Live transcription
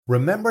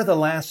Remember the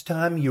last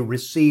time you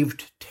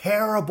received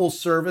terrible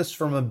service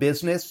from a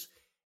business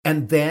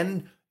and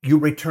then you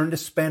returned to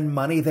spend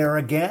money there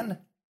again?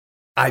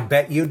 I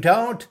bet you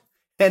don't,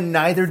 and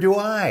neither do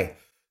I.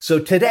 So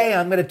today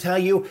I'm going to tell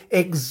you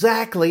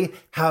exactly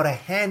how to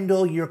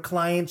handle your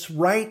clients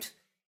right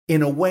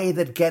in a way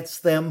that gets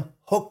them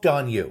hooked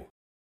on you.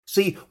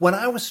 See, when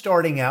I was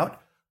starting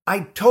out,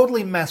 I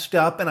totally messed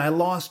up and I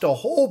lost a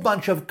whole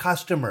bunch of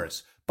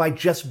customers by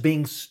just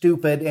being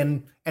stupid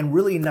and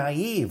really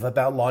naive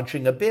about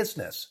launching a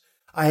business.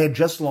 I had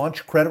just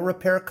launched Credit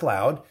Repair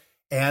Cloud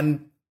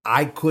and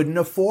I couldn't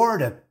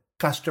afford a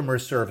customer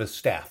service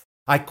staff.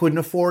 I couldn't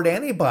afford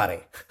anybody.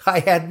 I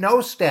had no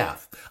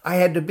staff. I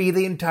had to be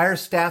the entire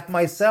staff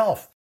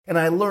myself. And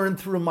I learned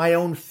through my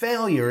own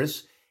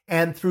failures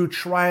and through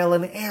trial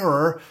and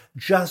error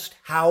just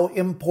how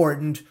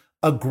important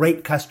a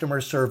great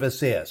customer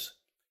service is.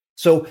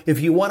 So if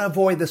you want to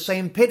avoid the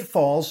same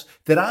pitfalls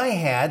that I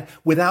had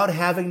without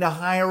having to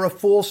hire a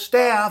full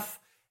staff,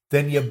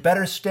 then you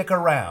better stick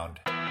around.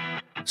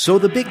 So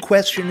the big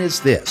question is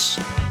this: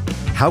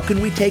 how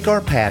can we take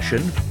our passion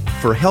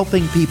for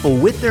helping people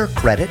with their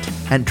credit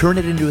and turn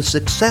it into a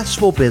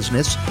successful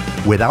business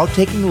without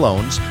taking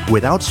loans,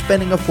 without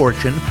spending a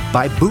fortune,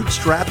 by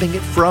bootstrapping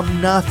it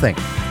from nothing,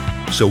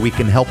 so we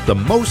can help the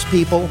most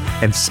people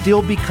and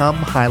still become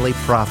highly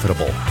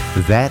profitable?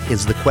 That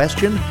is the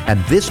question,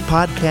 and this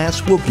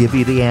podcast will give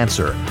you the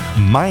answer.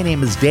 My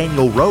name is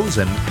Daniel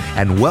Rosen,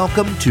 and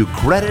welcome to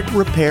Credit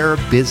Repair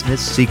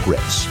Business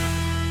Secrets.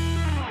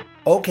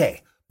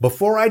 Okay,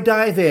 before I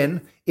dive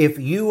in, if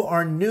you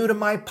are new to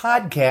my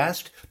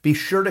podcast, be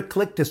sure to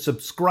click to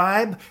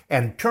subscribe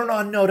and turn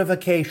on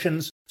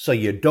notifications so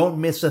you don't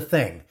miss a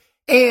thing.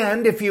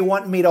 And if you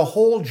want me to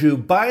hold you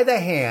by the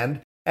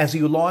hand as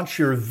you launch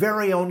your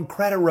very own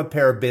credit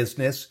repair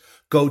business,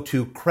 go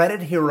to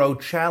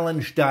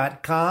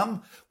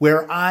CreditHeroChallenge.com,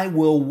 where I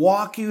will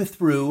walk you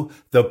through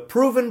the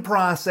proven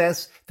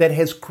process that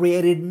has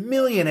created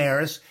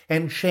millionaires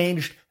and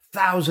changed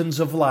thousands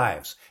of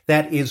lives.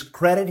 That is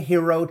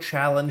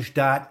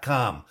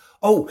CreditHeroChallenge.com.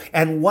 Oh,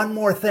 and one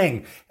more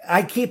thing.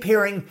 I keep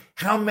hearing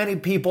how many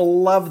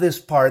people love this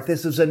part.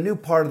 This is a new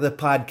part of the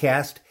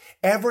podcast.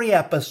 Every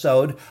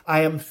episode,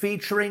 I am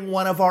featuring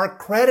one of our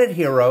credit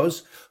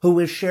heroes who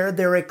has shared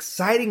their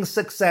exciting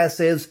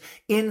successes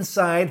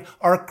inside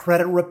our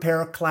Credit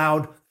Repair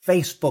Cloud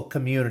Facebook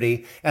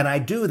community. And I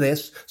do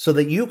this so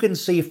that you can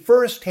see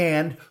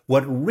firsthand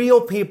what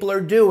real people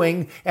are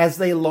doing as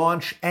they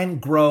launch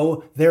and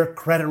grow their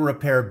credit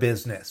repair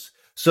business.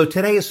 So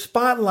today's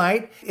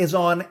spotlight is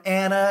on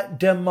Anna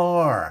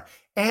DeMar.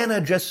 Anna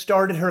just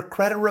started her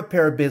credit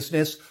repair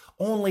business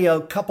only a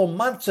couple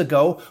months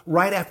ago,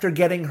 right after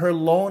getting her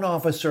loan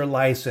officer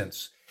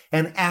license.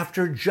 And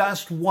after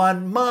just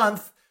 1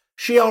 month,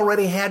 she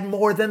already had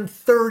more than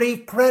 30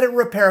 credit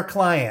repair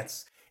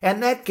clients.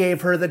 And that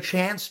gave her the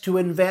chance to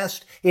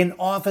invest in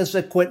office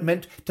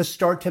equipment to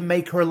start to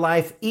make her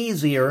life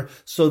easier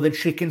so that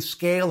she can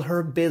scale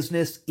her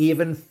business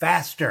even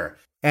faster.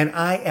 And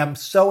I am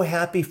so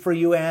happy for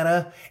you,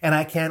 Anna, and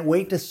I can't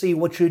wait to see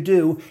what you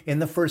do in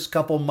the first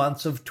couple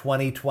months of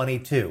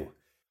 2022.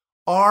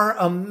 Our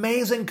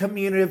amazing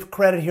community of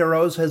credit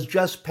heroes has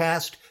just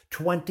passed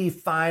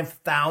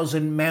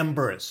 25,000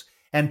 members,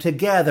 and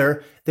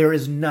together there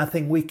is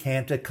nothing we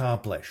can't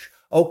accomplish.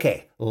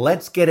 Okay,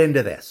 let's get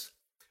into this.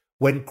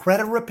 When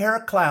Credit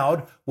Repair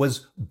Cloud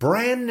was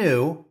brand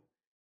new,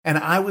 and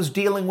I was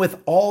dealing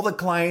with all the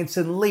clients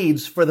and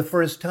leads for the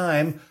first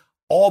time,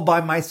 all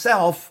by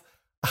myself,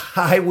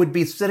 I would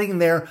be sitting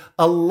there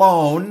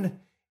alone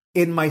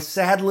in my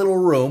sad little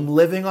room,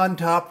 living on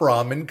top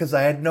ramen because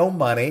I had no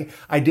money.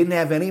 I didn't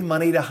have any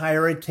money to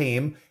hire a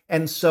team.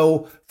 And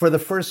so for the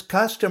first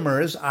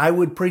customers, I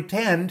would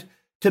pretend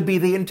to be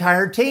the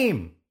entire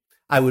team.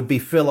 I would be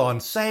Phil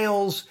on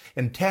sales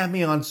and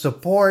Tammy on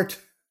support.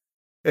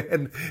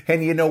 And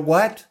you know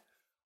what?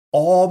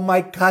 All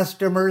my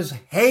customers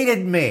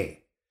hated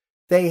me.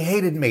 They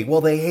hated me.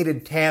 Well, they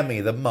hated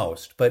Tammy the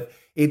most, but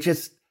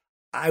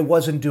I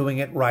wasn't doing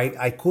it right.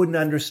 I couldn't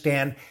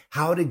understand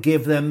how to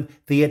give them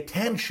the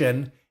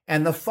attention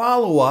and the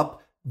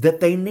follow-up that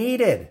they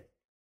needed.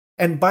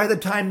 And by the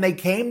time they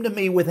came to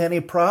me with any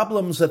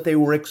problems that they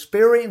were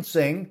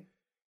experiencing,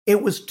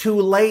 it was too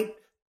late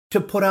to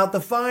put out the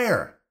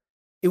fire.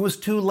 It was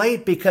too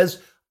late because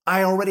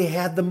I already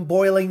had them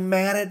boiling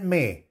mad at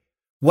me.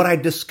 What I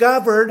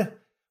discovered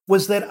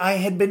was that I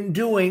had been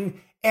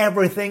doing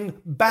everything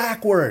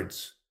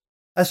backwards,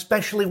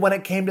 especially when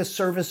it came to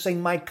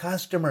servicing my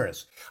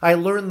customers. I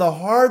learned the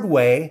hard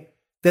way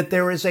that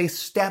there is a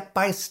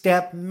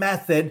step-by-step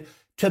method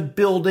to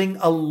building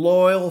a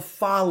loyal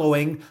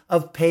following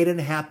of paid and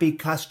happy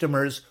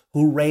customers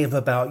who rave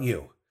about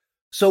you.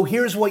 So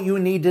here's what you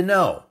need to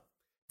know.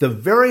 The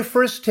very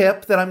first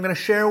tip that I'm going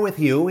to share with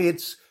you,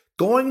 it's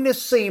going to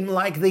seem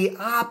like the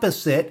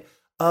opposite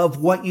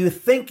of what you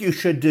think you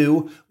should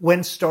do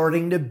when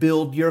starting to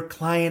build your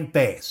client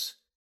base.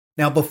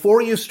 Now,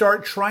 before you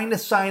start trying to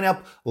sign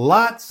up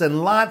lots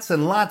and lots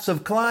and lots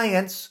of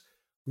clients,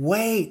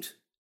 wait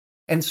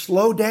and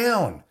slow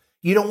down.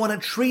 You don't want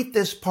to treat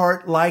this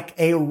part like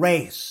a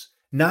race,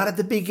 not at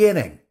the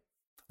beginning.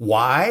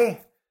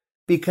 Why?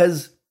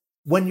 Because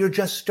when you're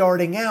just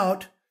starting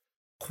out,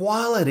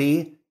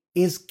 quality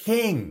is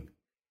king.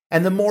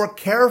 And the more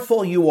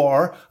careful you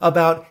are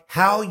about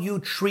how you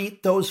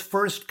treat those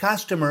first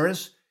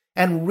customers,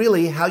 and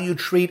really how you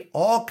treat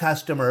all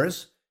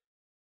customers,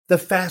 the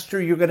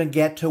faster you're going to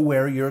get to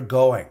where you're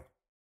going.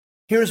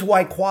 Here's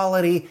why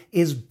quality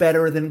is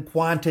better than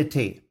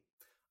quantity.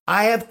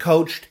 I have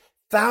coached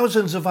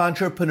thousands of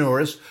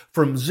entrepreneurs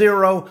from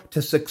zero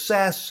to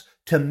success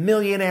to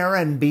millionaire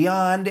and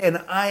beyond, and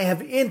I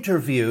have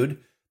interviewed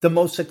the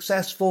most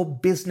successful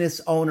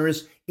business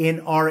owners in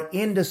our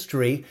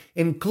industry,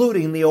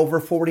 including the over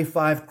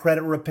 45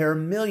 credit repair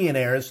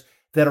millionaires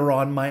that are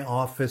on my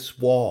office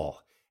wall.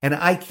 And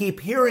I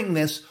keep hearing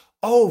this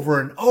over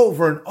and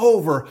over and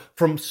over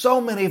from so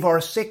many of our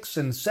 6-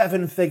 and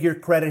 7-figure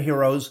credit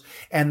heroes,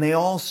 and they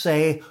all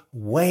say,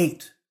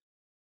 wait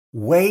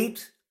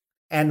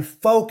and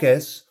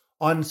focus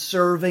on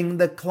serving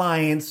the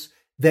clients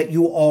that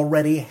you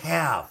already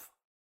have.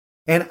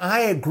 And I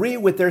agree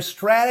with their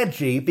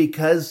strategy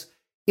because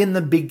in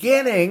the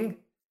beginning,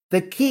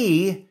 the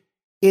key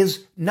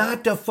is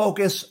not to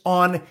focus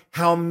on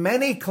how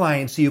many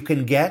clients you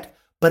can get,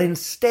 but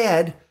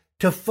instead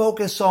to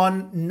focus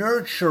on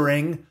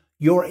nurturing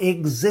your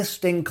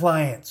existing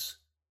clients.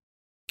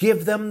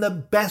 Give them the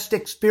best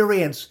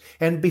experience,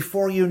 and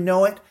before you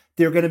know it,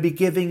 they're going to be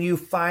giving you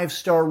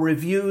 5-star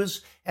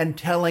reviews and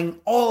telling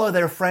all of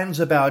their friends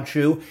about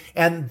you,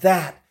 and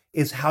that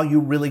is how you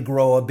really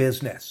grow a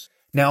business.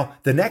 Now,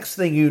 the next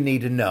thing you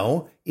need to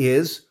know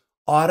is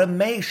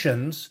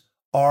automations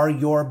are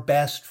your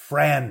best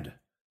friend.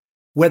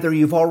 Whether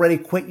you've already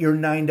quit your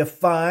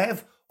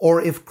 9-to-5 or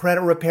if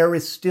credit repair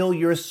is still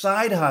your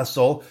side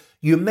hustle,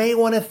 you may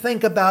want to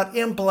think about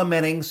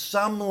implementing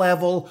some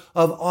level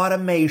of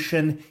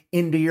automation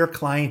into your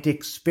client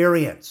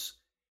experience.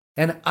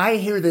 And I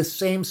hear this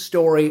same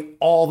story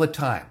all the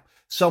time.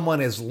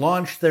 Someone has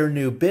launched their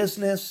new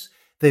business.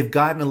 They've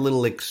gotten a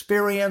little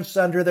experience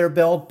under their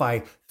belt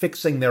by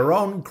fixing their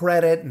own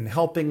credit and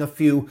helping a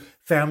few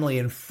family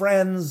and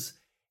friends.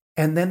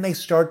 And then they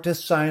start to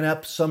sign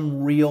up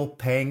some real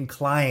paying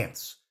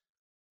clients.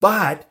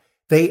 But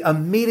they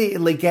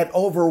immediately get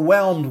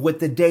overwhelmed with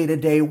the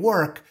day-to-day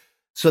work.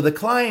 So the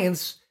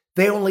clients,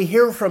 they only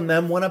hear from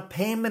them when a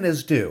payment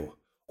is due,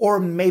 or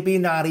maybe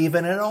not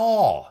even at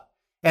all.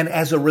 And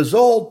as a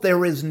result,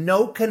 there is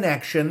no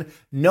connection,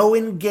 no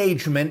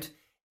engagement,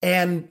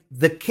 and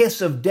the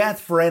kiss of death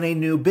for any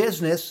new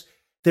business.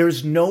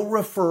 There's no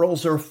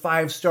referrals or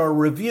 5-star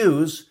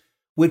reviews,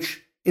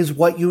 which is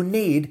what you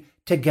need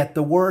to get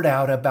the word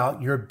out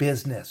about your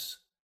business.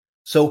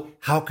 So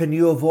how can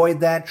you avoid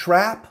that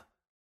trap?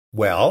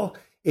 Well,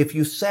 if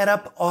you set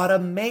up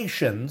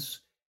automations,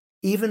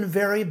 even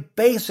very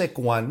basic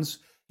ones,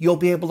 you'll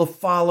be able to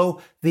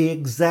follow the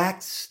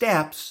exact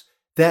steps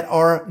that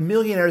our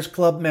Millionaires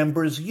Club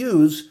members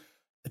use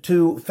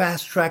to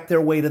fast-track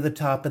their way to the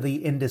top of the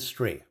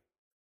industry.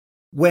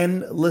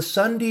 When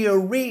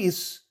LaSundia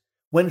Reese,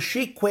 when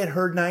she quit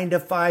her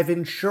 9-to-5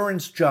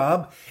 insurance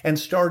job and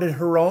started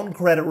her own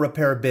credit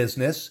repair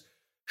business,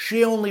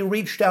 she only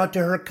reached out to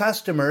her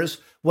customers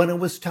when it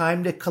was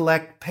time to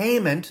collect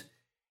payment,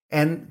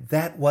 and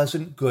that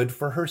wasn't good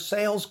for her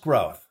sales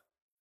growth.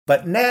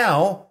 But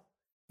now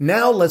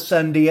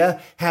LaSundia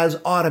has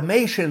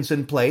automations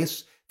in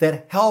place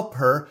that help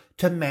her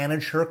to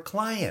manage her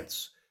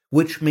clients,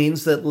 which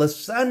means that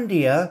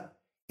LaSundia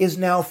is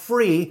now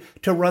free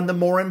to run the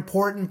more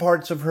important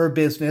parts of her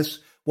business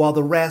while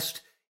the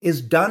rest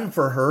is done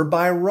for her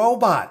by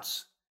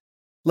robots.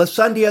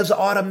 LaSundia's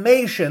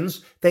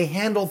automations, they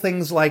handle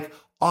things like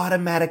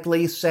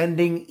automatically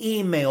sending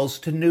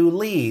emails to new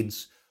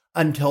leads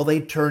until they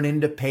turn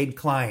into paid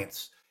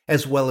clients,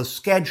 as well as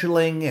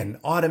scheduling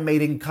and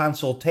automating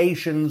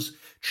consultations,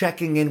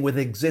 checking in with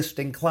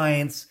existing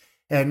clients,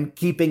 and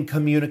keeping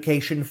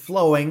communication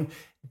flowing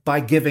by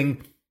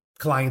giving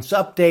clients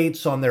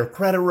updates on their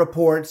credit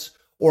reports,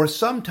 or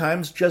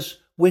sometimes just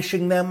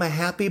wishing them a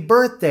happy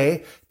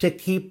birthday to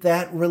keep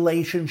that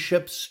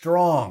relationship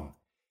strong.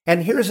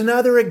 And here's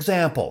another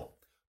example.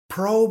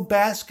 Pro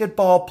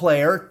basketball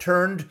player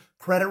turned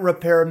credit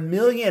repair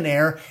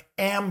millionaire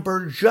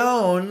Amber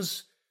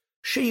Jones.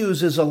 She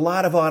uses a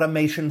lot of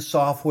automation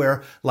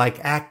software like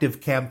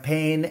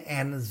ActiveCampaign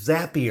and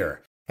Zapier.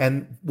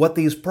 And what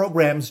these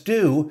programs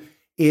do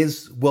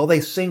is, well,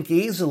 they sync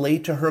easily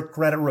to her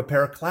credit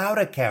repair cloud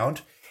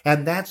account,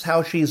 and that's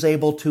how she's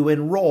able to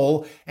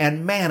enroll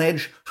and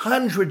manage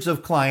hundreds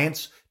of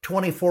clients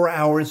 24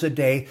 hours a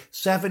day,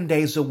 7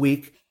 days a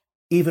week,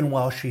 even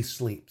while she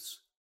sleeps.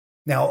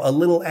 Now, a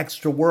little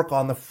extra work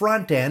on the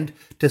front end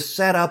to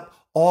set up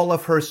all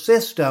of her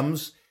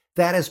systems,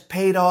 that has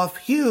paid off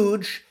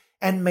huge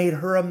and made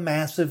her a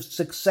massive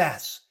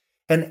success.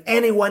 And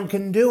anyone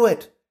can do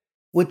it.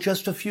 With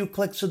just a few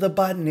clicks of the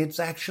button, it's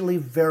actually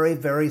very,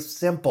 very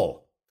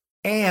simple.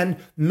 And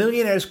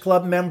Millionaires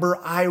Club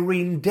member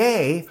Irene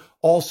Day,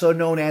 also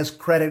known as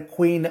Credit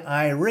Queen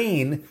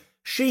Irene,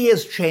 she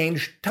has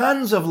changed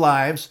tons of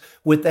lives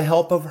with the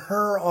help of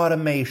her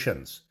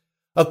automations.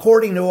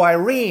 According to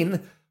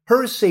Irene,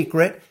 her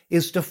secret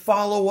is to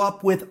follow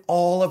up with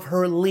all of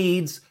her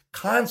leads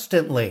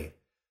constantly.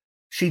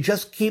 She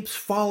just keeps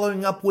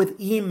following up with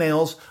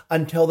emails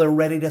until they're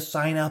ready to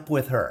sign up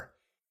with her.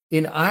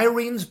 In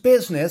Irene's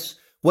business,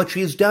 what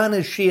she's done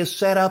is she has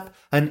set up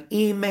an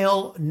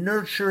email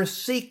nurture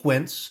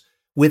sequence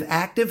with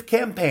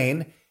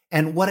ActiveCampaign,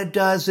 and what it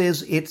does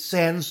is it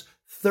sends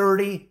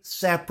 30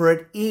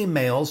 separate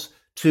emails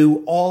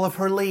to all of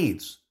her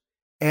leads.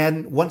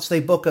 And once they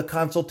book a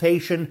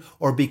consultation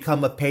or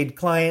become a paid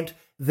client,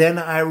 then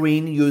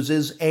Irene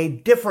uses a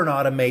different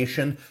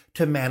automation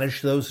to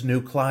manage those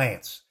new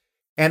clients.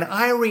 And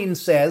Irene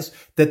says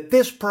that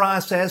this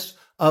process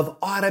of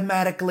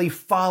automatically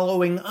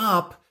following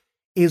up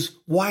is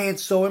why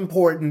it's so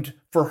important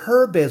for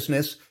her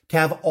business to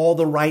have all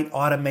the right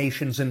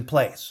automations in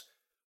place.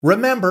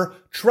 Remember,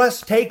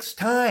 trust takes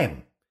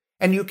time.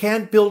 And you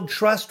can't build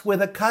trust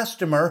with a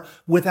customer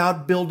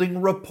without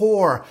building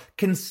rapport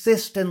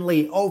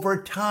consistently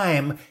over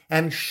time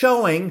and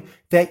showing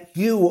that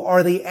you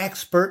are the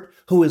expert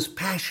who is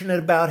passionate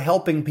about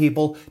helping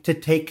people to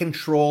take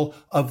control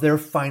of their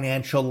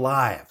financial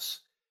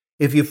lives.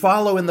 If you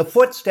follow in the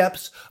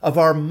footsteps of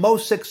our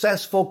most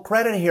successful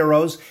credit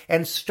heroes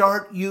and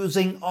start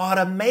using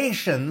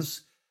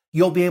automations,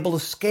 you'll be able to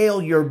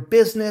scale your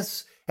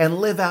business and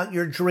live out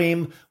your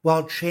dream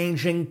while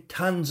changing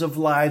tons of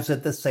lives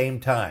at the same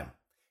time.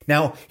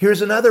 Now,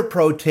 here's another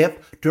pro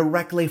tip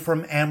directly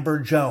from Amber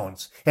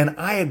Jones. And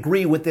I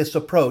agree with this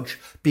approach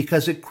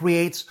because it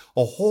creates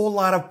a whole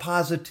lot of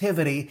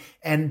positivity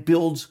and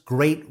builds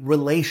great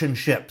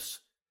relationships.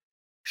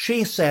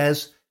 She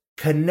says,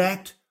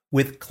 connect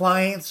with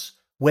clients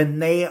when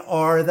they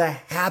are the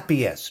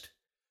happiest.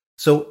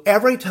 So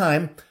every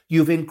time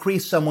you've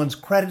increased someone's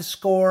credit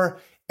score,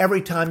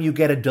 every time you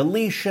get a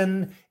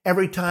deletion,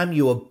 every time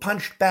you have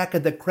punched back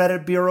at the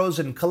credit bureaus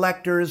and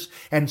collectors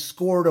and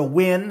scored a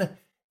win,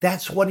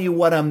 that's when you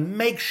want to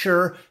make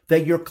sure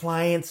that your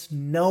clients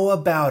know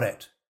about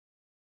it.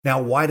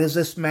 Now, why does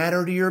this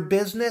matter to your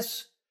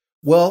business?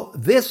 Well,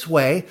 this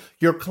way,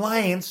 your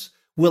clients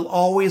will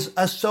always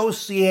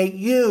associate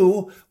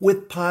you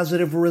with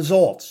positive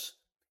results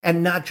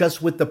and not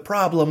just with the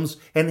problems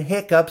and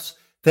hiccups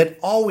that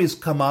always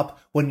come up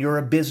when you're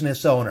a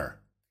business owner.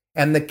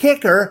 And the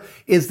kicker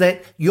is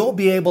that you'll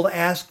be able to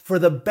ask for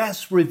the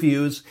best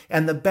reviews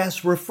and the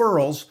best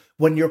referrals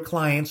when your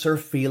clients are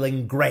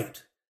feeling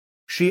great.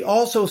 She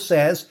also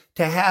says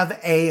to have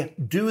a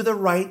do the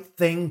right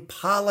thing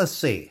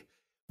policy.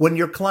 When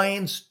your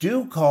clients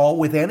do call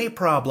with any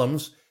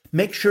problems,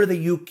 make sure that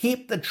you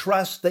keep the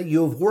trust that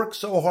you've worked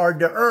so hard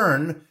to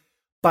earn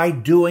by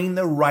doing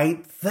the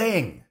right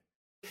thing.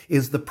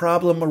 Is the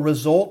problem a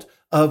result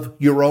of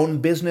your own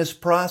business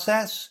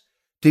process?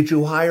 Did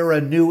you hire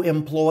a new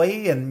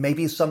employee and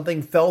maybe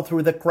something fell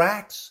through the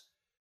cracks?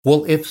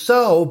 Well, if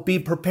so, be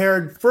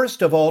prepared,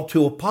 first of all,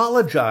 to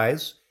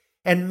apologize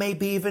and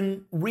maybe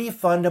even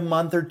refund a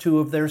month or two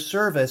of their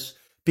service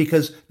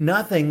because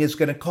nothing is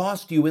going to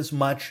cost you as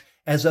much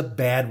as a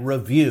bad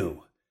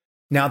review.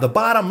 Now, the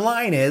bottom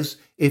line is,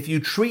 if you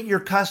treat your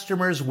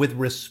customers with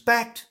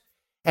respect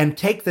and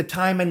take the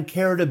time and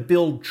care to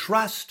build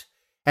trust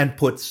and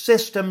put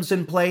systems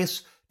in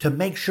place to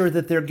make sure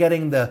that they're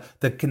getting the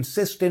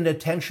consistent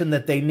attention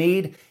that they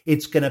need,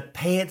 it's going to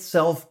pay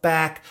itself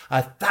back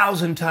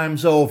 1,000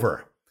 times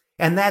over.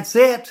 And that's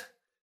it.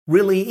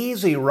 Really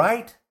easy,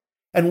 right?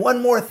 And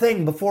one more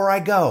thing before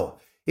I go.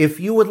 If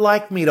you would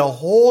like me to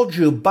hold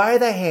you by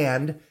the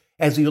hand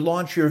as you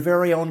launch your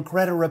very own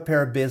credit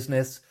repair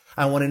business,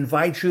 I want to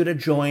invite you to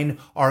join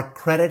our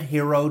Credit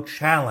Hero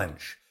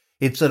Challenge.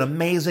 It's an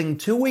amazing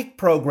 2-week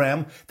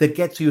program that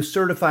gets you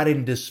certified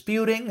in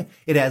disputing.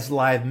 It has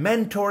live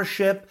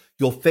mentorship.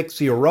 You'll fix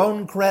your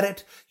own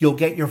credit. You'll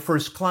get your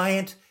first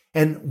client.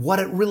 And what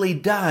it really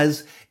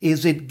does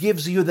is it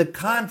gives you the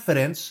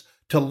confidence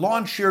to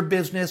launch your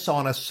business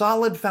on a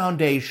solid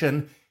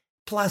foundation.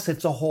 Plus,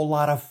 it's a whole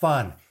lot of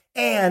fun.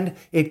 And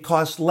it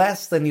costs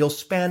less than you'll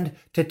spend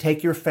to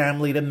take your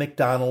family to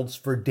McDonald's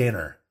for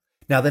dinner.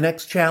 Now, the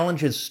next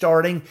challenge is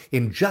starting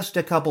in just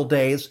a couple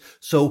days,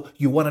 so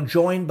you want to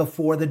join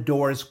before the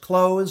doors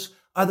close.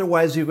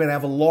 Otherwise, you're going to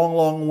have a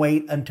long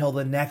wait until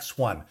the next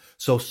one.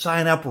 So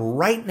sign up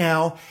right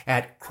now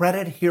at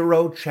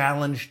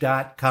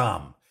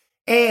CreditHeroChallenge.com.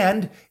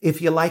 And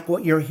if you like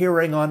what you're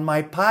hearing on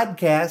my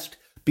podcast,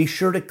 be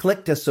sure to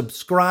click to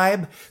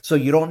subscribe so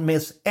you don't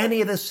miss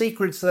any of the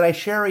secrets that I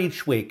share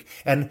each week.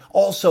 And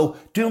also,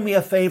 do me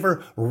a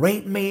favor,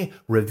 rate me,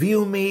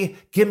 review me,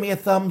 give me a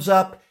thumbs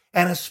up,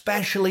 and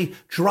especially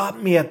drop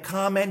me a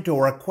comment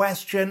or a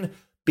question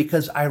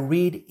because I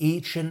read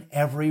each and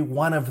every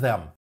one of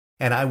them.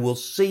 And I will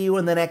see you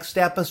in the next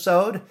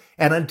episode.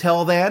 And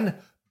until then,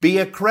 be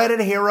a credit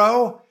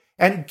hero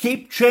and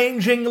keep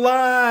changing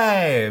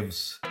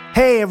lives.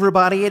 Hey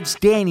everybody, it's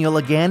Daniel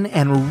again,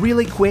 and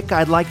really quick,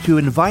 I'd like to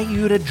invite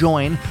you to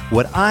join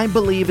what I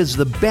believe is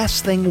the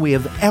best thing we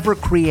have ever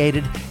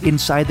created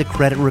inside the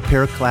Credit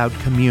Repair Cloud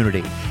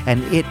community,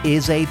 and it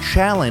is a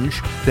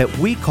challenge that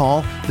we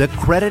call the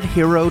Credit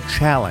Hero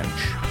Challenge.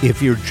 If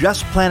you're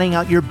just planning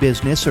out your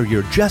business or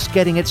you're just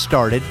getting it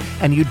started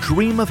and you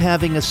dream of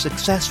having a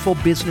successful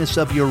business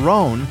of your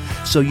own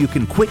so you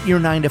can quit your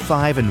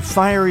 9-to-5 and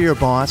fire your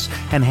boss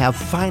and have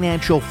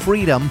financial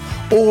freedom,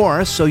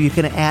 or so you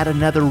can add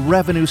another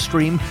revenue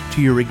stream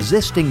to your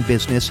existing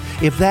business,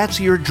 if that's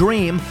your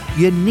dream,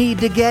 you need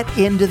to get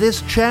into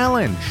this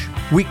challenge.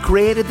 We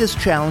created this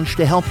challenge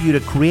to help you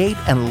to create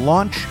and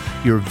launch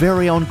your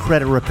very own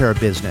credit repair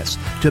business,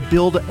 to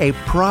build a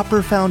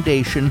proper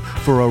foundation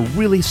for a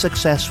really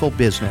successful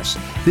business.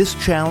 This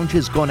challenge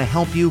is going to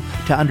help you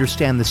to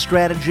understand the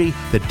strategy,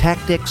 the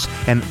tactics,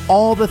 and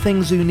all the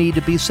things you need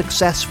to be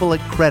successful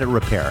at credit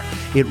repair.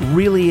 It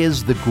really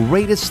is the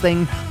greatest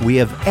thing we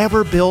have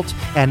ever built,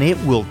 and it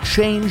will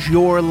change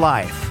your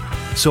life.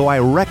 So I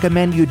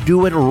recommend you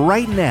do it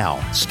right now.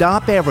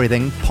 Stop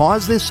everything,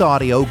 pause this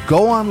audio,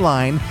 go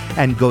online,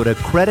 and go to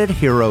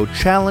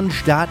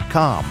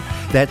CreditHeroChallenge.com.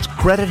 That's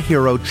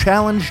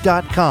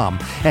CreditHeroChallenge.com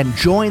and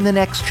join the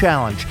next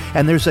challenge.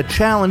 And there's a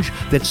challenge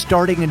that's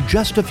starting in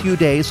just a few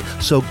days,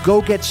 so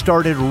go get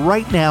started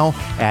right now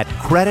at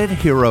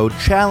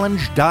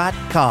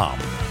CreditHeroChallenge.com.